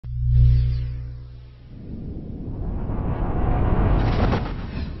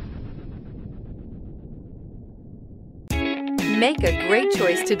Make a great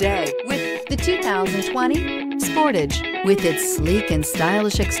choice today with the 2020 Sportage. With its sleek and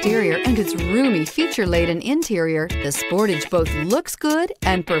stylish exterior and its roomy feature-laden interior, the Sportage both looks good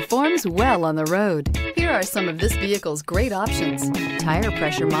and performs well on the road. Here are some of this vehicle's great options: tire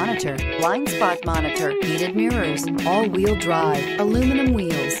pressure monitor, blind spot monitor, heated mirrors, all-wheel drive, aluminum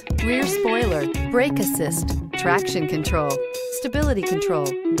wheels, rear spoiler, brake assist, traction control, stability control,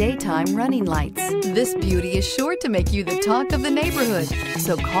 daytime running lights. This beauty is sure to make you the talk of the neighborhood.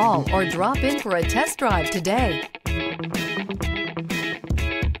 So call or drop in for a test drive today.